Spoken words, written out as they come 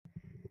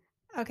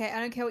Okay, I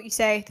don't care what you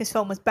say. This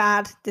film was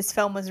bad. This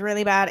film was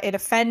really bad. It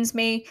offends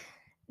me.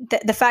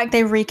 The fact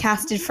they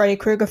recasted Freddy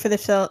Krueger for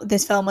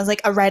this film was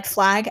like a red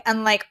flag,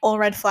 and like all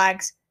red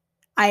flags,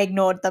 I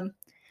ignored them.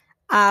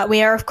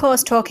 We are, of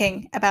course,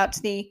 talking about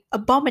the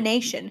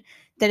abomination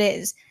that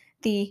is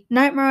the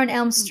Nightmare on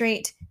Elm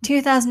Street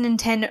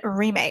 2010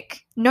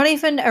 remake. Not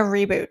even a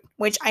reboot,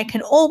 which I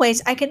can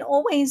always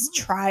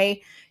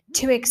try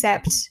to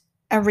accept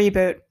a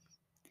reboot.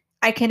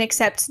 I can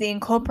accept the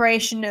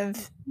incorporation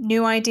of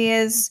new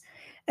ideas,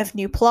 of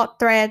new plot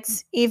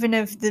threads, even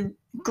of the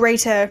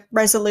greater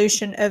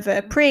resolution of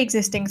a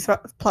pre-existing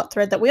plot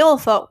thread that we all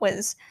thought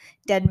was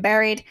dead and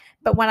buried.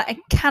 But what I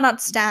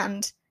cannot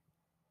stand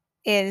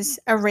is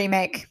a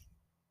remake,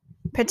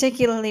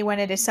 particularly when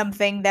it is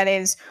something that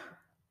is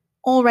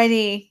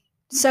already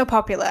so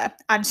popular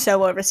and so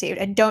well received.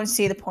 I don't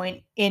see the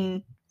point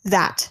in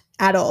that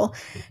at all.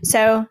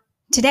 So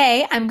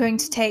today I'm going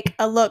to take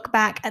a look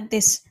back at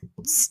this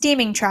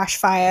steaming trash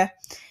fire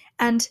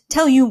and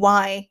tell you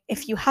why,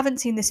 if you haven't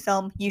seen this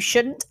film, you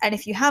shouldn't, and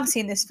if you have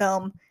seen this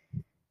film,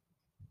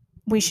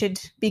 we should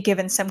be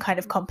given some kind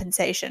of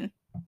compensation.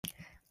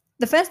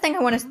 The first thing I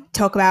want to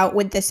talk about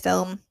with this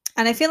film,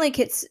 and I feel like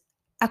it's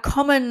a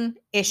common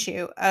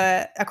issue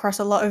across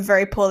a lot of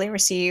very poorly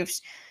received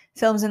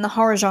films in the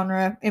horror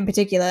genre in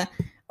particular,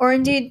 or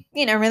indeed,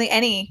 really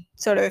any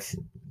sort of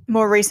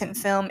more recent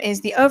film,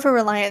 is the over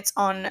reliance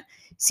on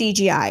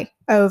CGI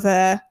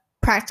over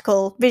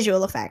practical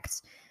visual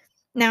effects.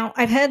 Now,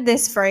 I've heard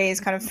this phrase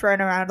kind of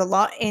thrown around a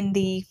lot in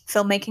the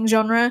filmmaking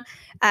genre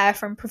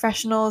from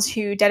professionals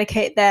who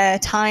dedicate their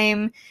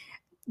time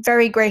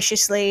very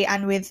graciously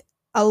and with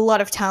a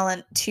lot of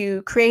talent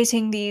to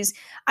creating these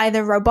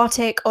either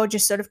robotic or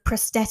just sort of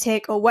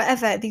prosthetic or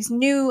whatever, these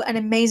new and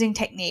amazing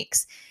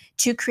techniques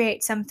to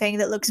create something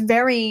that looks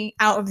very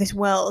out of this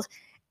world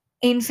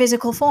in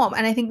physical form.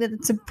 And I think that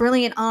it's a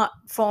brilliant art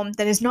form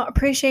that is not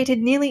appreciated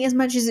nearly as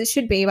much as it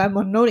should be by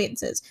modern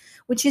audiences,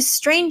 which is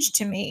strange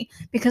to me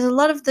because a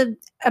lot of the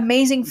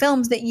amazing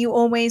films that you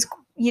always,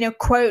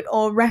 quote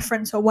or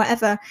reference or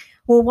whatever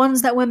were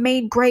ones that were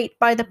made great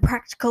by the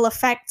practical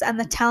effects and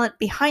the talent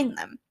behind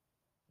them.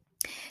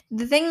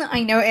 The thing that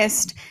I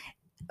noticed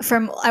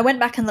I went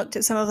back and looked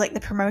at some of like the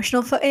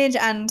promotional footage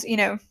and,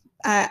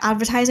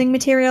 advertising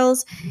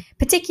materials,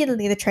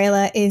 particularly the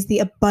trailer, is the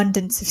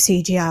abundance of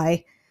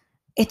CGI.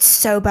 It's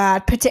so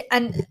bad.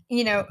 And,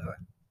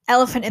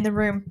 elephant in the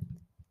room,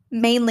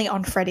 mainly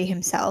on Freddy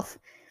himself.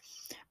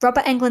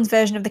 Robert Englund's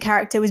version of the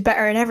character was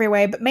better in every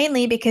way, but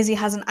mainly because he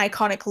has an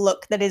iconic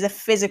look that is a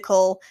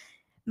physical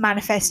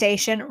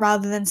manifestation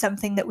rather than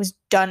something that was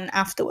done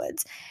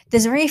afterwards.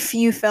 There's very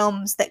few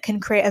films that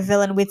can create a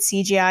villain with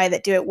CGI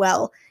that do it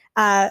well.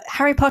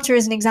 Harry Potter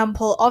is an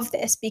example of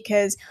this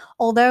because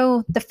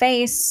although the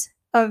face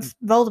of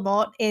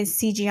Voldemort is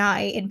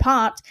CGI in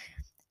part,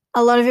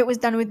 a lot of it was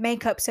done with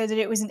makeup so that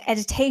it was an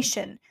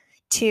editation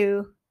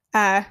to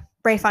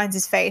Ray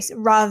Fiennes' face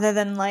rather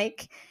than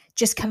like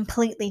just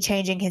completely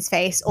changing his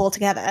face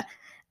altogether.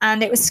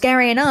 And it was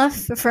scary enough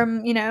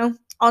from,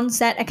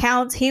 on-set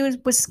accounts. He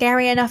was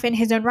scary enough in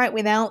his own right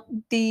without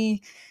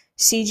the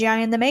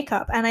CGI and the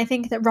makeup. And I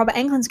think that Robert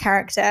Englund's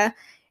character,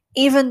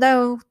 even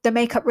though the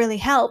makeup really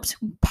helped,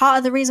 part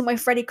of the reason why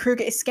Freddy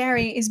Krueger is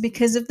scary is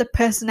because of the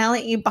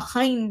personality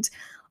behind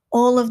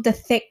all of the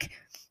thick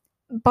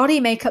body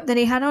makeup that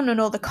he had on and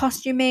all the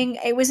costuming.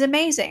 It was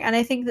amazing. And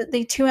I think that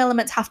the two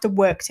elements have to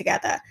work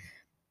together.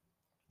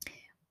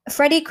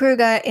 Freddy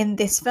Krueger in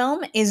this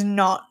film is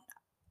not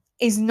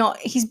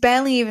he's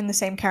barely even the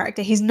same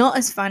character. He's not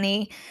as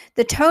funny.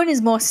 The tone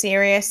is more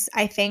serious,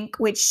 I think,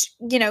 which,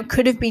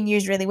 could have been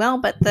used really well,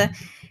 but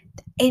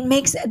it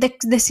makes the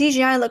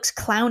CGI looks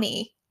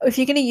clowny. If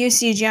you're going to use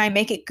CGI,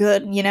 make it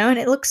good, and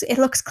it looks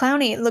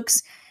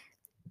clowny.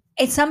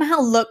 It somehow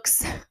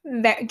looks,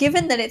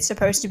 given that it's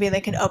supposed to be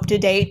like an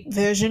up-to-date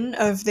version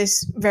of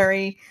this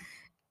very,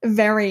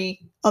 very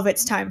of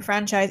its time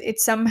franchise, it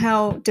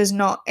somehow does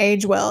not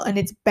age well, and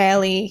it's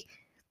barely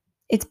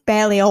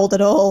old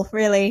at all,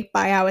 really,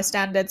 by our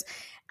standards.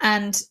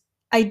 And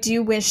I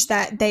do wish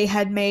that they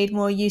had made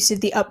more use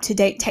of the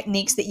up-to-date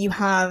techniques that you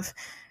have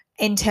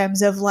in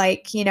terms of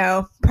like,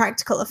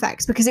 practical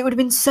effects, because it would have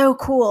been so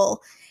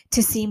cool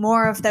to see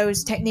more of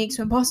those techniques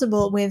when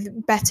possible with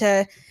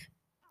better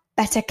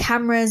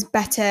cameras,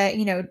 better,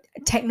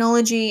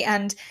 technology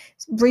and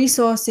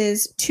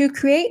resources to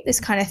create this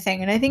kind of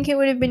thing. And I think it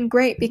would have been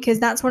great because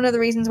that's one of the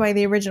reasons why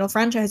the original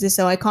franchise is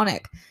so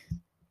iconic.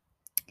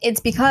 It's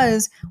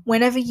because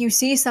whenever you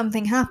see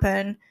something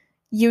happen,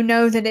 you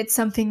know that it's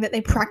something that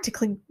they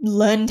practically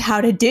learned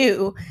how to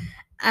do.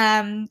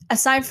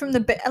 Aside from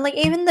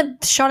even the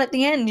shot at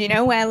the end,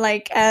 where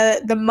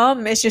the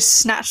mum is just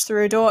snatched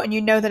through a door and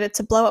you know that it's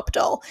a blow-up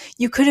doll.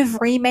 You could have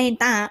remade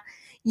that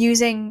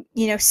using,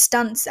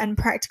 stunts and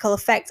practical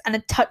effects and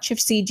a touch of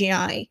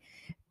CGI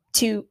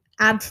to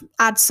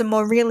add some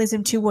more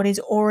realism to what is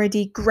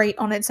already great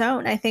on its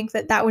own. I think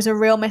that was a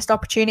real missed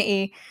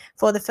opportunity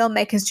for the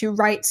filmmakers to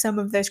right some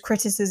of those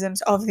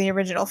criticisms of the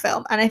original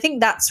film. And I think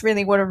that's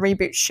really what a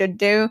reboot should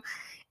do,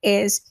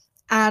 is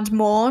add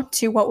more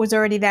to what was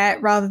already there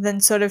rather than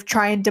sort of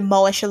try and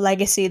demolish a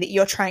legacy that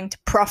you're trying to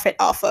profit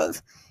off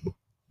of.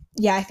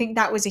 Yeah, I think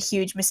that was a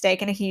huge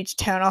mistake and a huge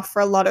turnoff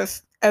for a lot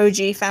of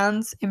OG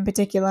fans in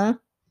particular.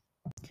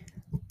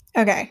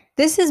 Okay,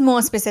 this is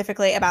more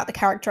specifically about the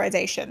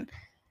characterization.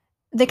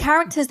 The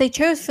characters they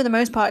chose for the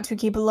most part to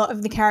keep a lot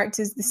of the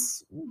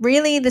characters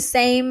really the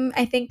same.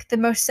 I think the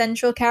most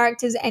central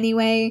characters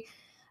anyway,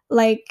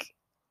 like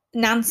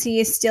Nancy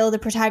is still the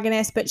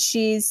protagonist, but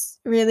she's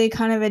really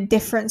kind of a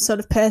different sort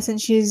of person.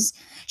 She's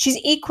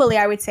equally,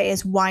 I would say,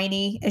 as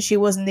whiny as she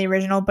was in the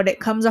original, but it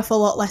comes off a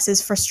lot less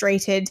as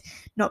frustrated,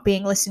 not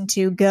being listened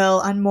to girl,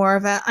 and more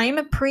of a I'm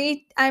a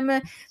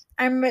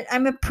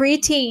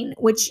preteen,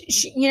 which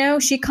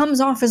she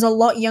comes off as a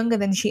lot younger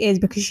than she is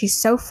because she's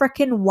so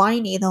freaking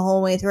whiny the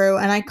whole way through,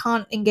 and I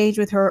can't engage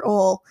with her at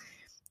all.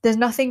 There's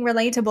nothing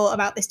relatable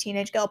about this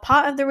teenage girl.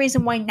 Part of the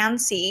reason why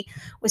Nancy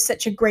was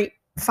such a great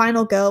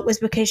final girl was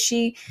because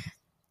the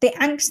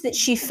angst that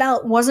she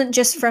felt wasn't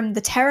just from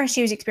the terror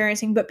she was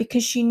experiencing, but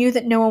because she knew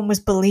that no one was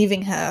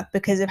believing her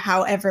because of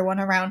how everyone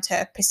around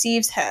her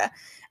perceives her.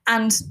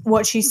 And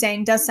what she's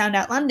saying does sound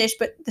outlandish,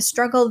 but the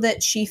struggle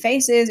that she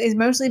faces is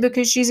mostly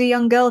because she's a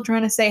young girl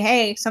trying to say,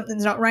 hey,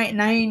 something's not right,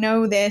 and I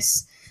know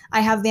this.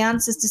 I have the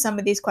answers to some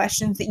of these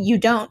questions that you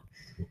don't.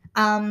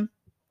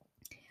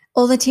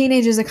 All the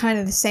teenagers are kind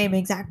of the same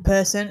exact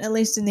person, at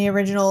least in the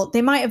original.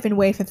 They might have been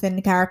wafer-thin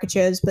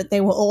caricatures, but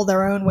they were all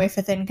their own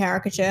wafer-thin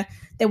caricature.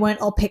 They weren't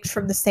all picked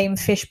from the same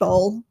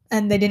fishbowl,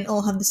 and they didn't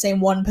all have the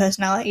same one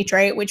personality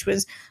trait, which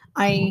was,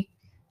 I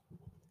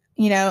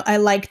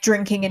like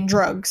drinking and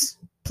drugs.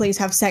 Please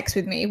have sex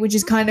with me, which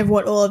is kind of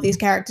what all of these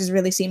characters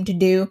really seem to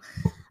do.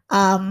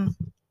 The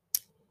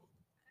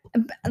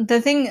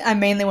thing I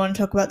mainly want to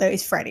talk about, though,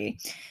 is Freddy.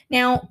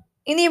 Now,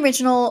 in the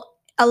original,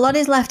 a lot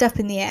is left up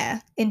in the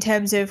air in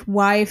terms of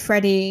why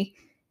Freddy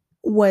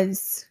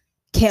was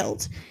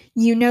killed.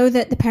 You know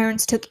that the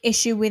parents took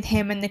issue with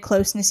him and the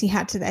closeness he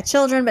had to their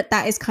children, but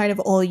that is kind of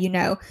all you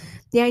know.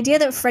 The idea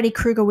that Freddy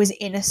Krueger was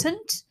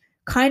innocent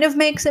kind of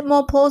makes it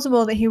more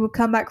plausible that he would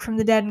come back from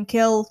the dead and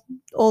kill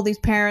all these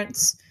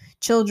parents,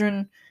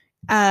 children,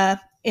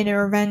 in a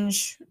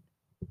revenge,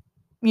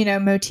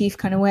 motif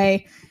kind of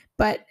way.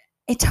 But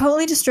it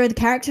totally destroyed the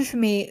character for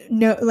me.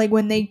 No, like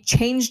when they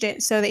changed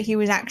it so that he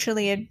was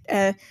actually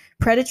a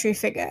predatory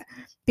figure,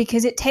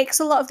 because it takes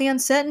a lot of the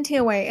uncertainty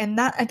away. And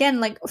that, again,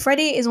 like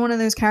Freddy is one of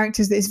those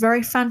characters that is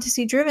very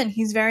fantasy driven.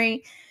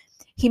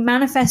 He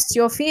manifests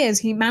your fears.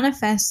 He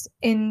manifests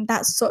in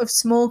that sort of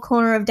small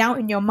corner of doubt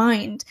in your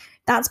mind.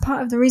 That's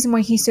part of the reason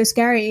why he's so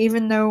scary,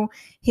 even though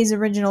his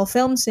original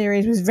film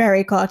series was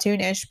very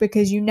cartoonish,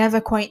 because you never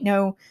quite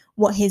know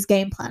what his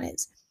game plan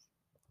is.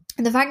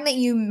 And the fact that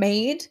you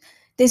made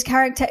this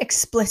character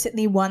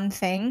explicitly one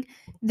thing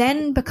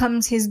then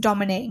becomes his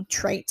dominating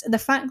trait. The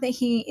fact that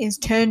he is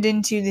turned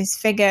into this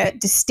figure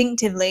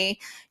distinctively,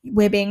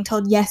 we're being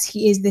told, yes,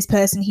 he is this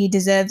person, he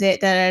deserves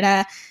it,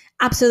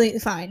 absolutely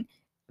fine,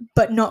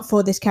 but not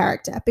for this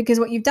character. Because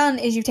what you've done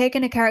is you've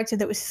taken a character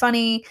that was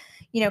funny,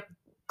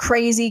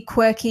 crazy,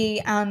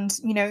 quirky, and,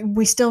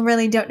 we still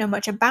really don't know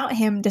much about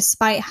him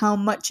despite how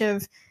much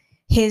of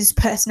his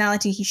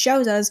personality he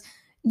shows us.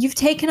 You've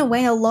taken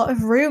away a lot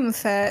of room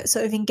for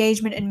sort of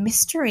engagement and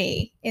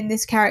mystery in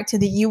this character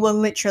that you were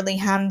literally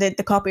handed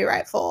the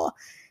copyright for.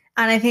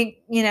 And I think,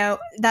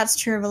 that's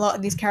true of a lot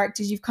of these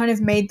characters. You've kind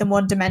of made them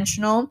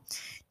one-dimensional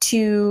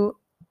to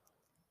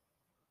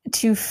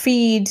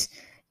feed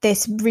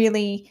this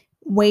really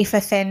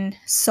wafer-thin,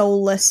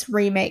 soulless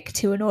remake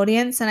to an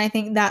audience. And I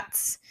think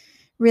that's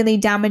really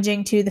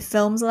damaging to the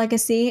film's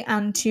legacy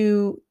and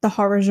to the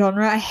horror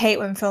genre. I hate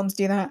when films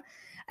do that.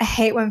 I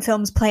hate when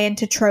films play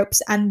into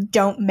tropes and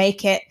don't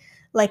make it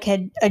like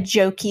a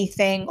jokey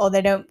thing, or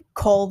they don't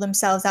call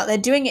themselves out. They're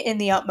doing it in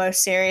the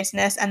utmost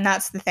seriousness, and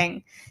that's the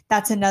thing.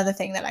 That's another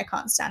thing that I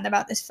can't stand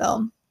about this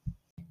film.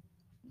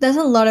 There's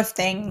a lot of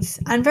things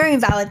and very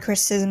valid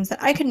criticisms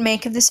that I could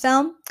make of this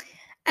film,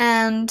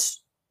 and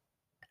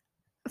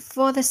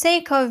for the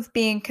sake of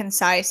being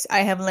concise, I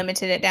have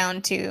limited it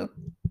down to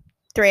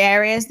 3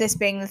 areas, this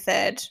being the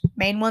third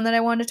main one that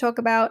I want to talk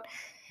about.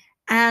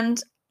 And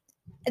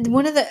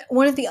one of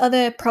the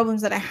other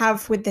problems that I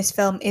have with this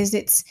film is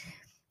it's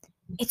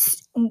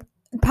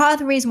part of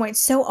the reason why it's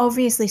so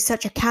obviously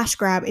such a cash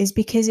grab is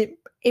because it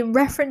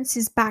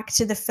references back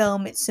to the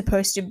film it's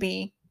supposed to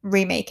be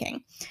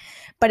remaking.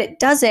 But it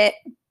does it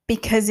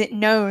because it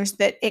knows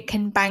that it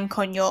can bank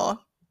on your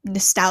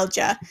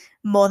nostalgia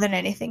more than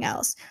anything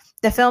else.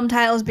 The film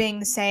titles being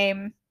the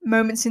same,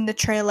 moments in the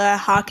trailer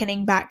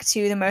harkening back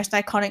to the most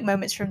iconic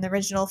moments from the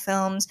original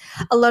films.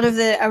 A lot of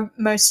the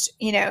most,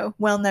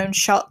 well-known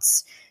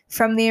shots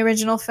from the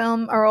original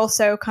film are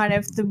also kind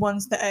of the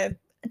ones that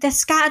they're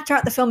scattered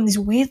throughout the film in this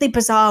weirdly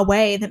bizarre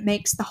way that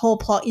makes the whole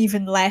plot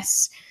even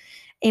less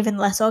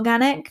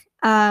organic.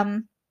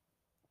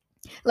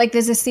 Like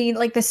there's a scene,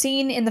 like the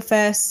scene in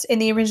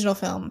the original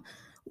film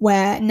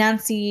where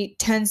Nancy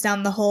turns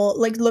down the hall,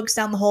 like looks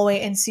down the hallway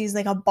and sees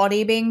like a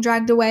body being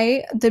dragged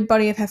away, the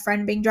body of her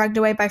friend being dragged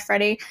away by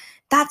Freddy.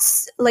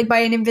 That's like by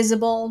an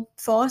invisible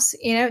force,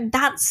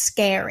 that's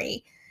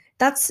scary.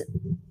 That's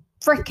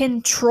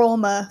freaking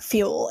trauma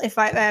fuel if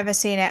I've ever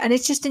seen it. And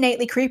it's just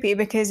innately creepy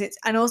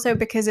and also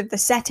because of the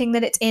setting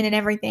that it's in and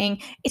everything,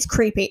 it's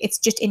creepy. It's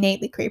just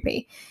innately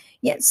creepy.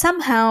 Yet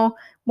somehow,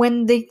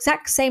 when the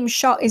exact same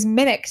shot is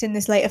mimicked in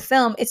this later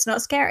film, it's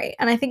not scary.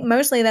 And I think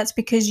mostly that's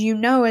because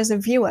as a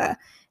viewer,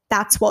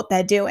 that's what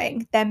they're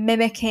doing. They're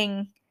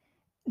mimicking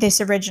this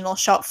original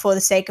shot for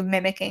the sake of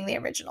mimicking the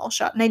original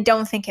shot. And I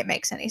don't think it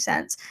makes any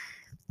sense.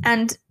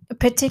 And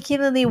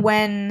particularly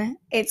when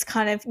it's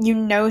kind of,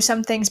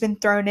 something's been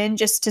thrown in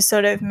just to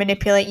sort of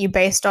manipulate you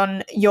based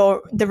on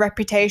the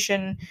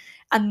reputation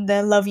and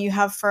the love you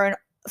have for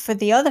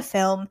the other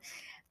film,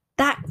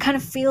 that kind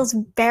of feels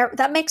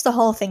that makes the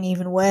whole thing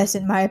even worse,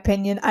 in my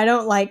opinion. I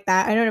don't like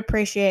that. I don't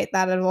appreciate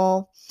that at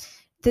all.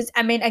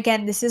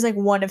 Again, this is like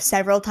one of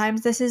several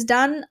times this is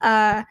done.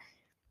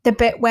 The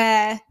bit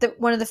where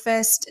one of the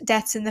first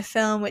deaths in the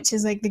film, which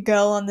is like the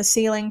girl on the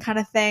ceiling kind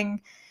of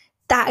thing,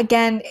 that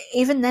again,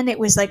 even then it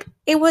was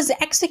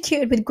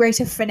executed with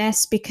greater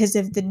finesse because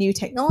of the new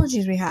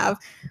technologies we have,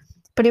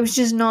 but it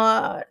was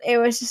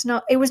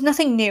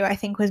nothing new, I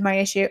think, was my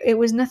issue. It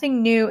was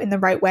nothing new in the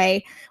right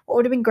way. What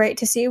would have been great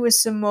to see was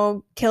some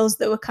more kills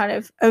that were kind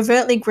of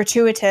overtly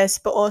gratuitous,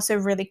 but also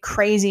really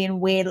crazy and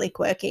weirdly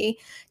quirky,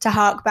 to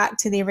hark back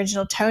to the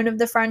original tone of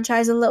the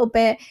franchise a little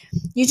bit.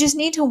 You just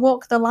need to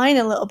walk the line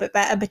a little bit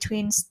better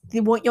between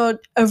what you're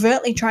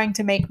overtly trying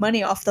to make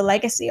money off the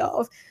legacy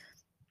of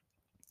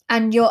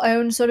and your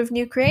own sort of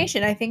new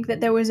creation. I think that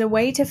there was a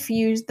way to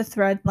fuse the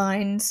thread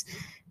lines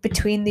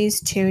between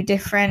these two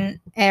different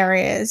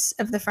areas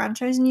of the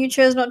franchise, and you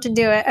chose not to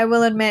do it. I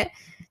will admit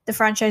the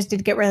franchise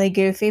did get really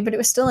goofy, but it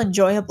was still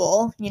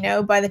enjoyable,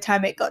 by the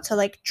time it got to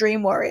like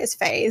Dream Warriors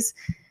phase.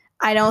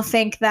 I don't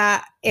think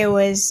it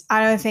was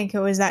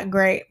that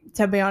great,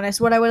 to be honest.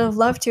 What I would have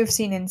loved to have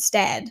seen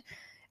instead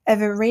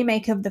of a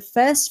remake of the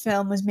first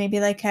film was maybe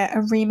like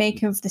a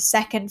remake of the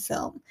second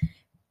film,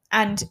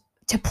 and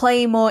to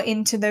play more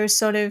into those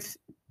sort of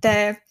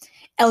the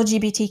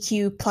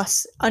LGBTQ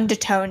plus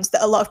undertones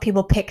that a lot of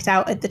people picked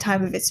out at the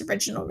time of its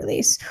original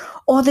release.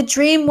 Or the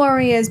Dream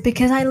Warriors,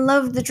 because I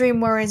love the Dream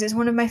Warriors. It's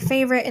one of my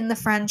favorite in the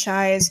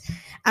franchise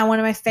and one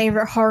of my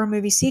favorite horror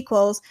movie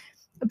sequels,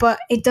 but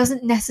it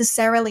doesn't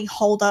necessarily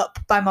hold up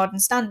by modern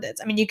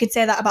standards. I mean, you could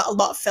say that about a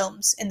lot of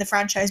films in the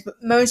franchise, but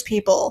most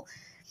people,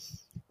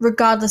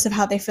 regardless of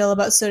how they feel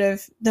about sort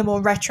of the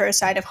more retro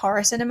side of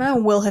horror cinema,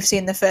 will have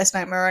seen the first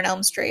Nightmare on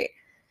Elm Street.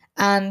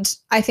 And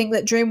I think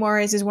that Dream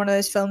Warriors is one of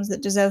those films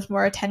that deserves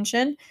more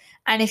attention.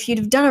 And if you'd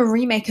have done a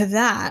remake of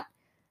that,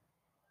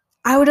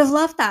 I would have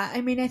loved that.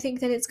 I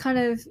think that it's kind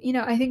of,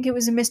 I think it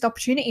was a missed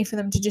opportunity for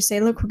them to just say,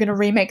 look, we're going to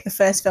remake the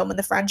first film in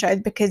the franchise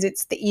because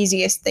it's the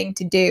easiest thing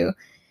to do.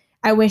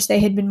 I wish they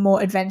had been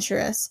more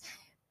adventurous.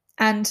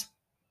 And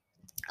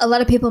a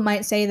lot of people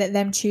might say that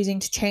them choosing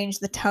to change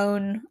the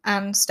tone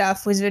and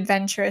stuff was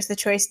adventurous. The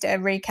choice to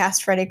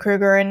recast Freddy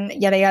Krueger and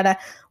yada yada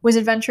was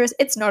adventurous.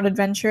 It's not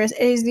adventurous.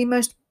 It is the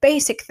most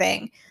basic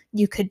thing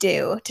you could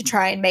do to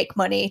try and make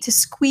money, to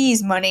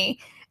squeeze money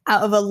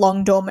out of a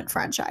long dormant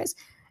franchise.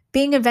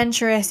 Being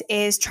adventurous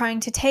is trying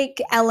to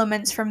take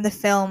elements from the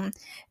film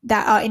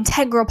that are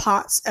integral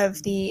parts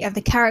of the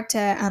character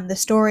and the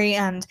story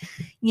and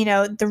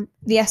the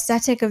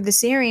aesthetic of the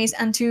series,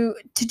 and to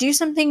do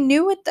something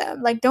new with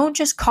them. Like, don't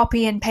just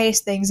copy and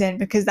paste things in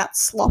because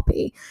that's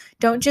sloppy.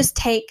 Don't just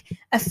take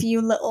a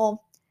few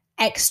little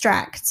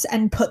extracts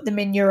and put them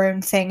in your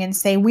own thing and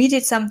say, we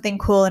did something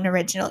cool and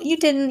original. You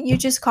didn't. You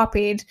just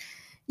copied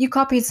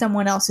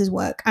someone else's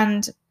work.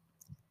 And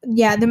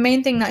yeah, the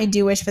main thing that I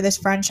do wish for this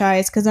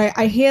franchise, because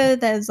I hear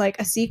there's like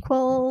a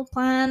sequel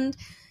planned,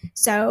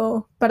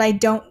 but I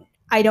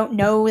don't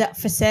know that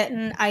for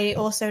certain. I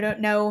also don't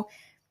know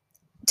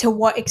to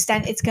what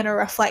extent it's going to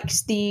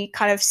reflect the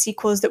kind of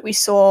sequels that we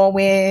saw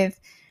with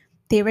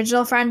the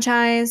original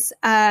franchise.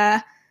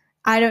 I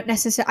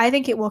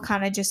think it will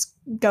kind of just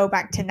go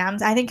back to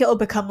Nancy. I think it'll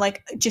become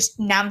like just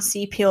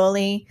Nancy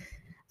purely.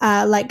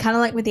 Like kind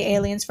of like with the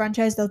Aliens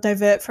franchise, they'll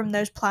divert from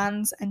those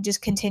plans and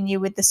just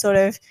continue with the sort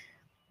of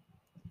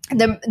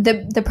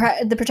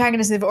the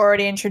protagonists they've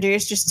already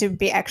introduced just to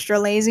be extra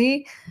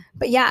lazy.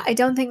 But yeah, I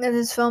don't think that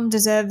this film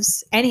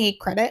deserves any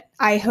credit.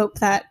 I hope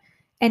that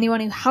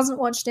anyone who hasn't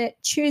watched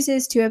it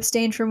chooses to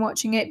abstain from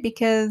watching it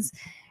because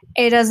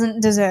it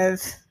doesn't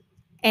deserve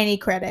any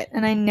credit.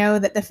 And I know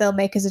that the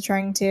filmmakers are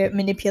trying to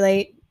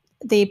manipulate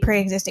the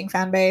pre-existing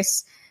fan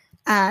base.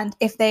 And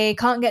if they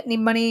can't get any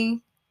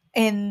money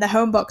in the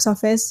home box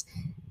office,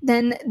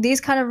 then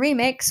these kind of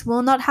remakes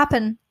will not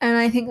happen. And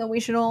I think that we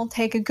should all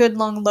take a good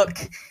long look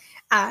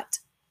at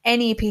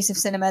any piece of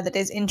cinema that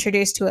is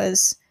introduced to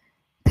us,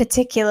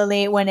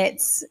 particularly when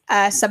it's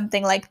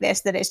something like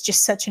this that is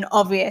just such an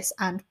obvious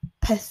and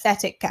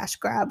pathetic cash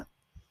grab.